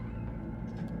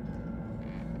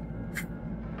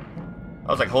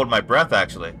 I was like holding my breath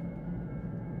actually.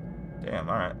 Damn,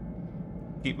 alright.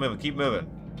 Keep moving, keep moving.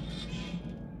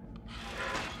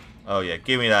 Oh yeah,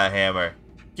 give me that hammer.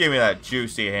 Give me that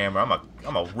juicy hammer. I'm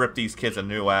gonna rip these kids a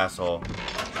new asshole.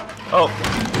 Oh!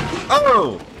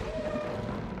 Oh!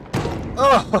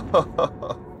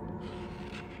 Oh!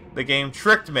 The game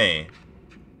tricked me.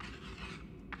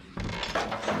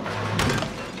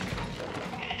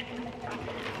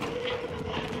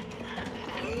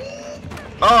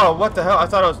 Oh, what the hell? I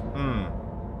thought I was...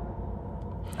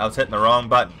 I was hitting the wrong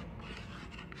button.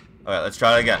 Okay, let's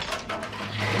try it again.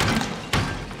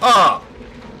 Oh!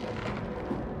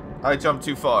 I jumped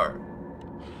too far.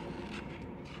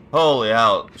 Holy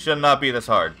hell. Should not be this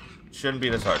hard. Shouldn't be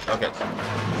this hard. Okay.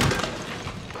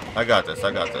 I got this.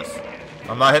 I got this.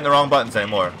 I'm not hitting the wrong buttons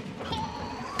anymore.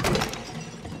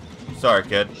 Sorry,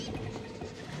 kid.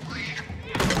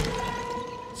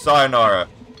 Sayonara.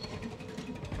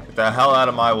 Get the hell out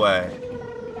of my way.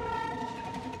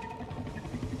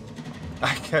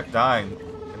 I kept dying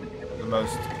in the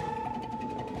most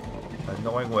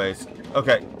annoying ways.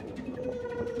 Okay.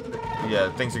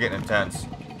 Yeah, things are getting intense.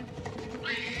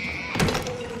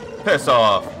 Piss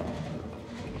off.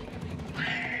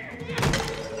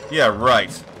 Yeah,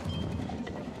 right.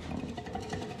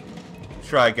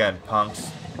 Try again,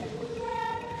 punks.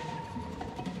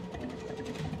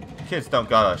 Kids don't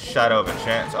got a shadow of a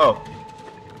chance. Oh.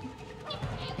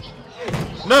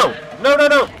 No! No, no,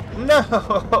 no! No!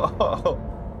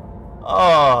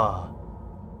 Oh.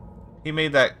 He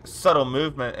made that subtle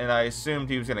movement and I assumed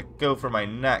he was gonna go for my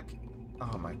neck.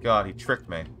 Oh my god, he tricked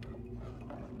me.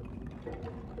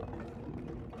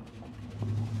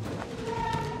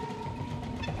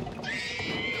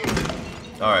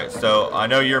 Alright, so I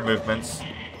know your movements.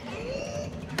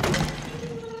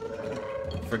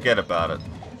 Forget about it.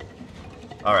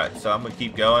 Alright, so I'm gonna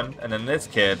keep going, and then this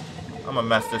kid, I'm gonna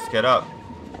mess this kid up.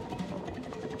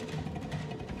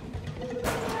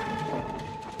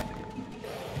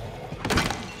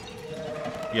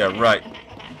 Yeah, right.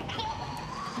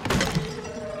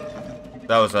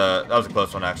 That was a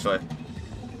close one, actually.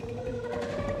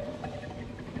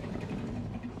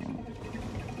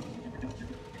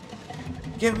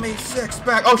 Give me 6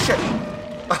 back. Oh shit.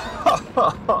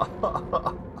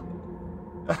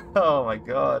 Oh my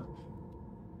god.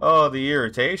 Oh, the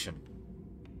irritation.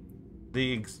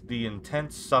 The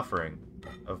intense suffering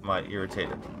of my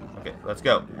irritated. Okay, let's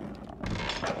go.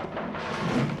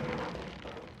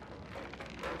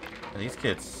 And these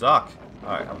kids suck.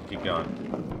 Alright, I'm gonna keep going.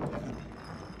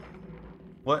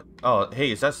 What? Oh,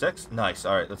 hey, is that 6? Nice.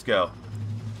 Alright, let's go.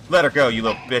 Let her go, you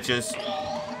little bitches.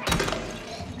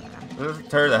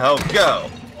 Let her the hell go.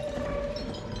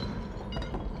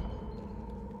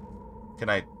 Can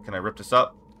I rip this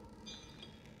up?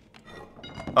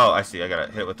 Oh, I see. I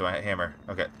gotta hit it with my hammer.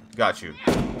 Okay, got you.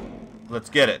 Let's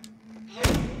get it.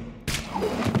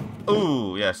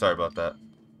 Ooh, yeah, sorry about that.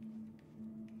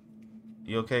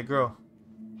 You okay, girl?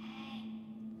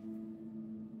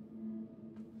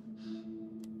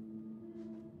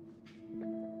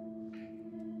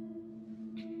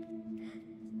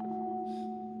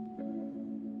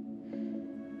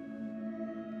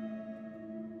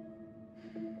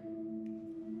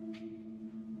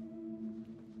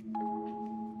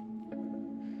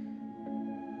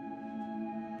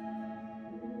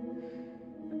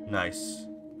 Nice.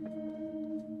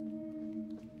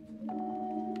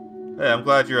 Hey, I'm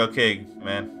glad you're okay,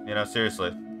 man. You know,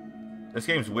 seriously. This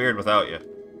game's weird without you.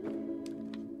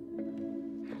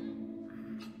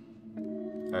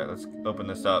 Alright, let's open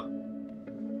this up.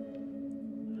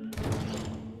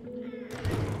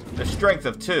 The strength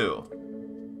of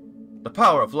 2. The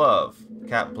power of love.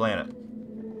 Captain Planet.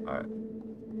 Alright.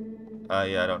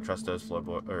 Yeah, I don't trust those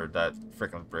floorboard or that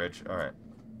freaking bridge. Alright.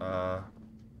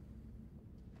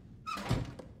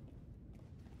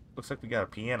 Looks like we got a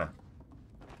piano.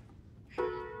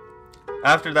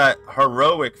 After that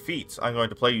heroic feat, I'm going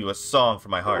to play you a song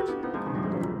from my heart.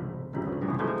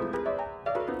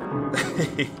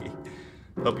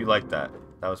 Hope you liked that.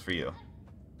 That was for you.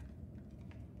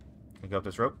 Can you go up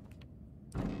this rope?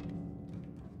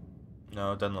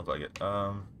 No, it doesn't look like it. What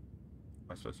am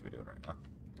I supposed to be doing right now?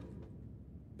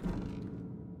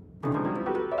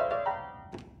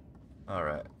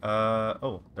 Alright.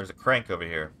 Oh, there's a crank over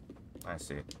here. I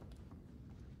see.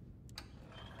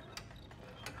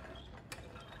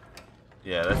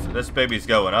 Yeah, this baby's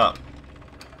going up.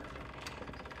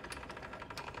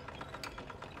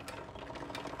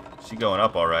 She going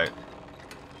up all right.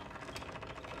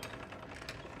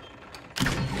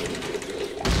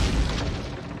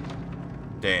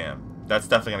 Damn, that's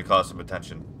definitely gonna cause some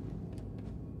attention.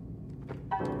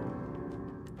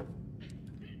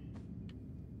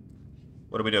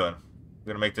 What are we doing?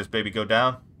 We're gonna make this baby go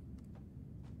down?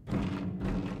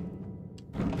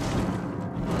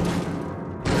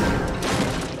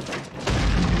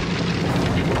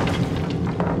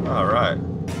 Alright.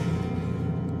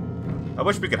 I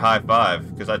wish we could high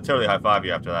five, because I'd totally high five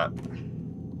you after that.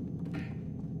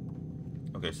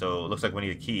 Okay, so it looks like we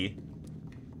need a key.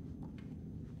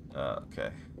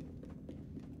 Okay.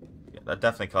 Yeah, that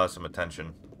definitely caused some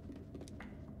attention.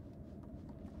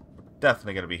 We're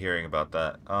definitely going to be hearing about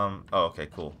that. Oh, okay,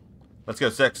 cool. Let's go,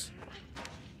 6.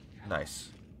 Nice.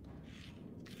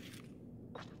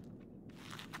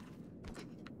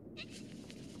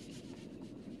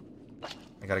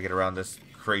 I gotta get around this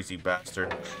crazy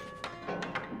bastard.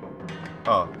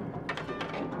 Oh.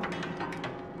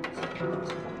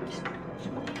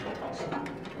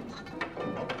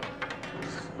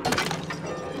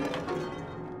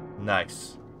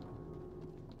 Nice.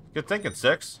 Good thinking,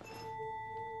 6.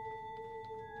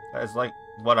 That is like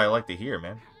what I like to hear,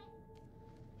 man.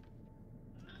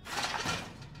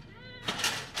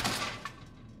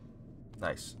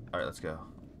 Nice. Alright, let's go.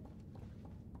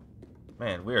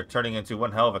 Man, we are turning into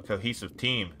one hell of a cohesive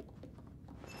team.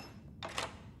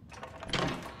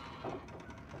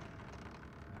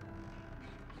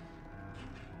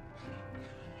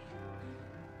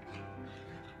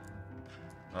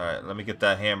 Alright, let me get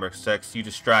that hammer, 6. You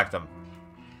distract them.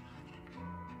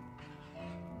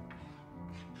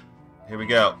 Here we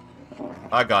go.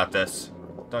 I got this.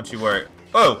 Don't you worry.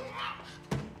 Oh!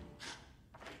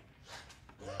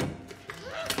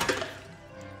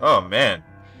 Oh, man.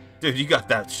 Dude, you got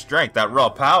that strength, that raw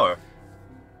power.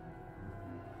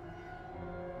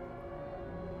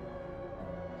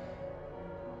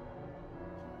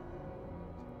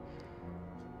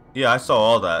 Yeah, I saw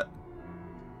all that.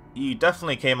 You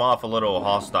definitely came off a little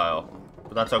hostile,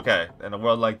 but that's okay. In a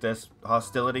world like this,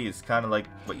 hostility is kind of like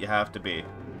what you have to be.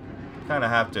 You kind of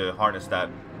have to harness that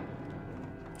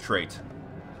trait.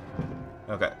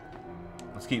 Okay,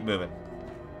 let's keep moving.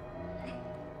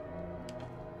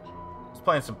 It's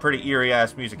playing some pretty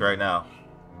eerie-ass music right now.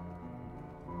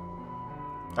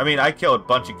 I mean, I killed a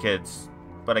bunch of kids,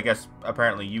 but I guess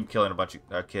apparently you killing a bunch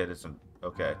of kid isn't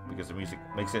okay, because the music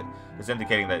makes it, it's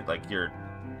indicating that, like, you're,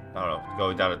 I don't know,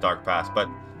 going down a dark path. But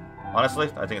honestly,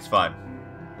 I think it's fine.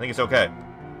 I think it's okay.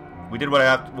 We did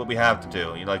what we have to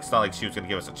do. You know, like, it's not like she was gonna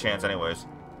give us a chance anyways.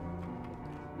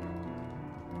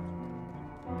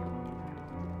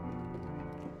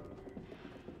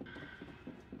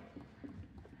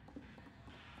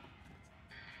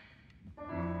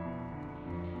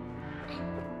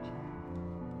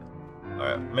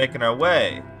 Alright, making our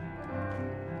way.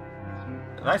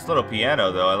 A nice little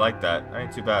piano, though. I like that. That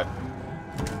ain't too bad.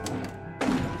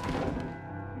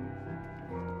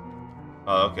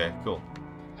 Oh, okay, cool.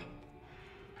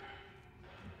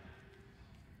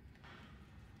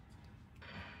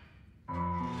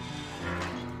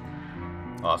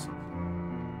 Awesome.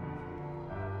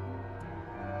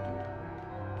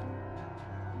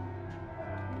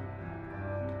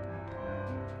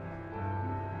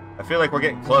 I feel like we're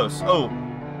getting close. Oh!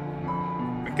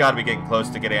 We gotta be getting close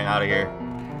to getting out of here.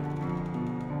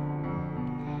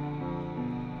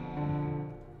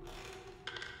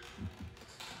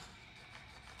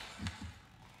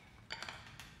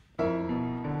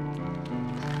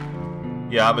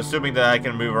 Yeah, I'm assuming that I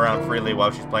can move around freely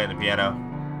while she's playing the piano.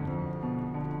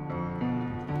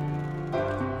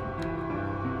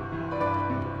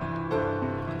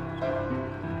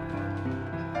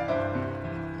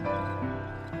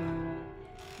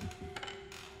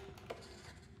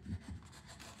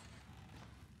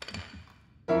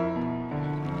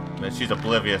 Man, she's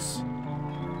oblivious.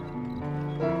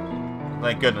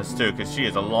 Thank goodness, too, because she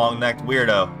is a long-necked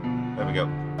weirdo. There we go.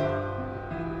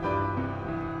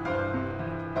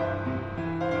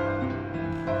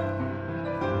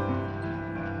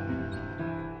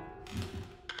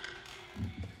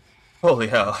 Holy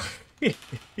hell.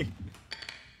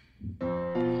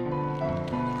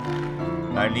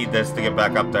 I need this to get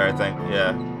back up there, I think.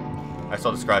 Yeah. I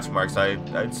saw the scratch marks. I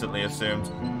instantly assumed.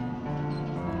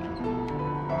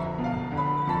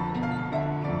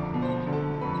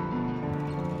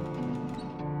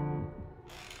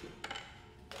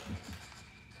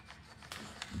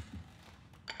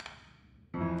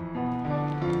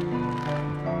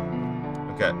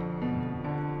 Okay.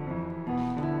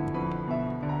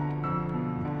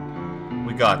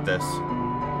 We got this.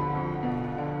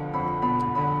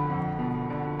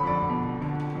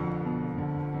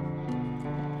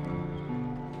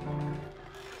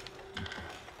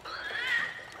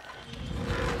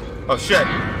 Oh shit.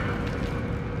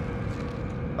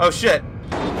 Oh shit.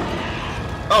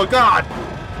 Oh god.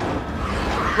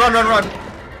 Run, run, run.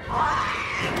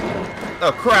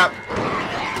 Oh crap.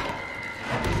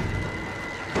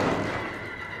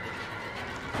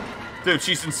 Dude,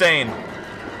 she's insane.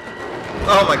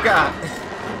 Oh my god.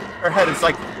 Her head is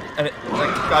like a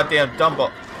goddamn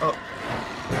Dumbo. Oh.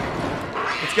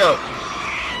 Let's go.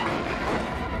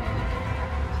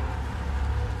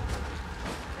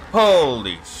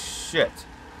 Holy shit.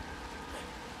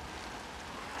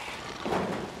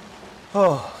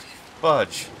 Oh,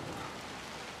 fudge.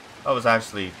 That was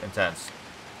actually intense.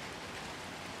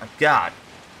 My god.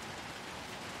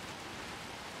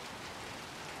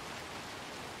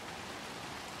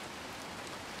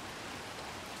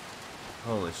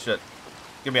 Holy shit.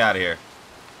 Get me out of here.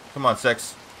 Come on,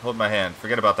 6. Hold my hand.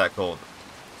 Forget about that cold.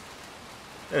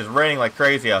 It's raining like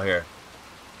crazy out here.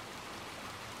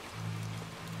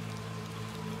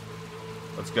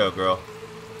 Let's go, girl.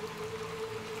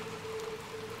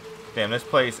 Damn, this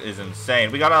place is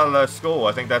insane. We got out of the school.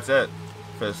 I think that's it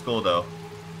for the school, though.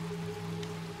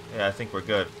 Yeah, I think we're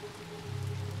good.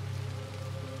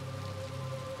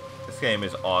 This game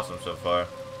is awesome so far.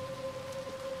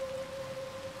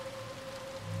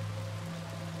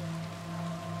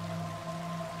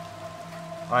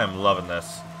 I am loving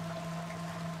this.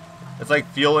 It's like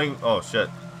fueling... Oh, shit.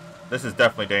 This is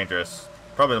definitely dangerous.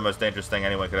 Probably the most dangerous thing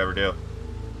anyone could ever do.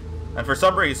 And for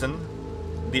some reason,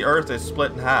 the Earth is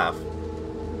split in half.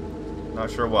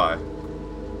 Not sure why.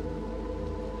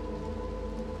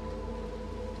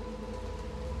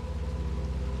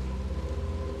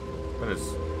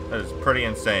 That is pretty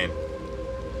insane.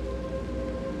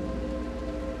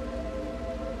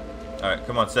 Alright,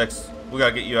 come on, 6. We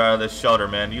gotta get you out of this shelter,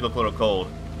 man. You look a little cold.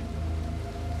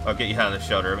 I'll get you out of the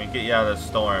shelter. I mean, get you out of the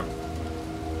storm.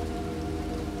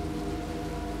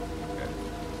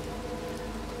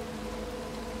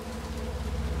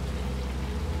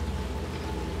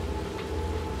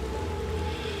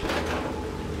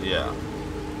 Okay. Yeah.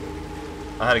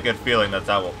 I had a good feeling that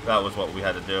was what we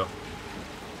had to do.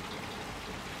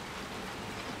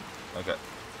 Okay.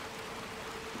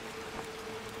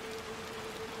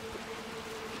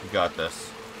 We got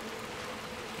this.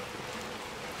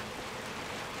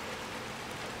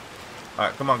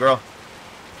 Alright, come on, girl.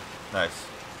 Nice.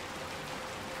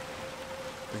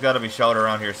 There's got to be shelter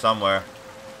around here somewhere.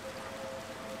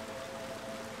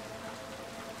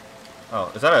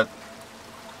 Oh, is that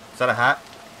a hat?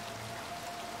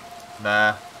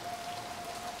 Nah.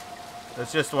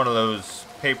 It's just one of those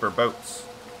paper boats.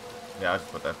 Yeah, I'll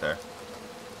just put that there.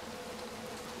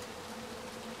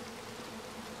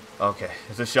 Okay,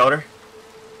 is this shelter?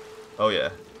 Oh yeah.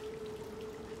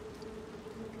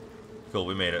 Cool,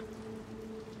 we made it.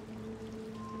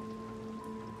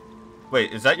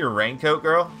 Wait, is that your raincoat,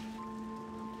 girl?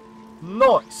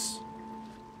 Nice!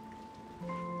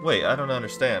 Wait, I don't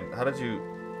understand. How did you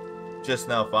just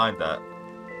now find that?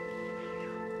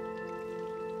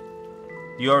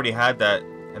 You already had that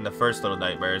in the first Little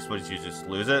Nightmares. What, did you just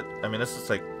lose it? I mean, this is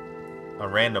like a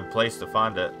random place to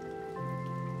find it.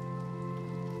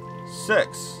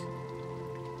 6.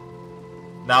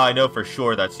 Now I know for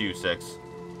sure that's you, 6.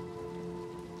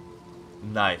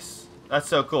 Nice. That's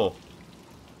so cool.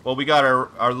 Well, we got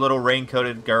our little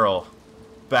raincoated girl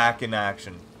back in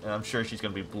action. And I'm sure she's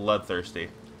going to be bloodthirsty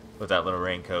with that little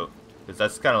raincoat. Because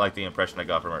that's kind of like the impression I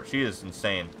got from her. She is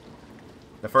insane.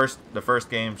 The first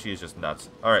game, she is just nuts.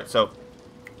 Alright, so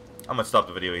I'm going to stop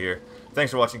the video here.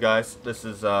 Thanks for watching, guys. This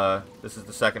is the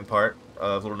second part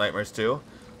of Little Nightmares 2.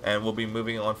 And we'll be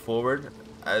moving on forward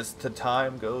as the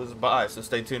time goes by. So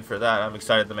stay tuned for that. I'm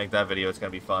excited to make that video. It's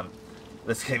going to be fun.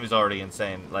 This game is already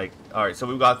insane. Like, alright, so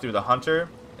we got through the hunter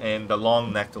and the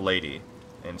long-necked lady.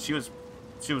 And she was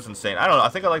she was insane. I don't know. I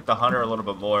think I liked the Hunter a little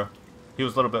bit more. He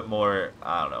was a little bit more,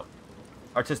 I don't know.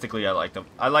 Artistically, I liked him.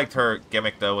 I liked her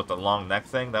gimmick, though, with the long neck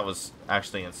thing. That was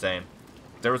actually insane.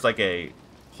 There was, like, a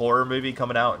horror movie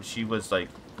coming out, and she was, like,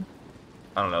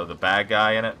 I don't know, the bad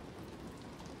guy in it.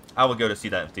 I would go to see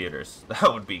that in theaters.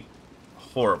 That would be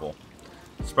horrible.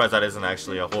 Surprised that isn't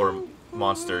actually a horror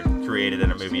monster created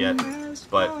in a movie yet.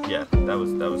 But, yeah, that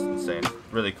was insane.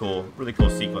 Really cool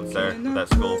sequence there with that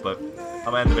skull. But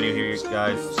I'm going to end the video here,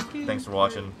 guys. Thanks for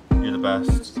watching. You're the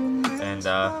best. And,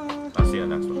 I'll see you in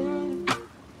the next one.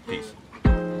 Peace.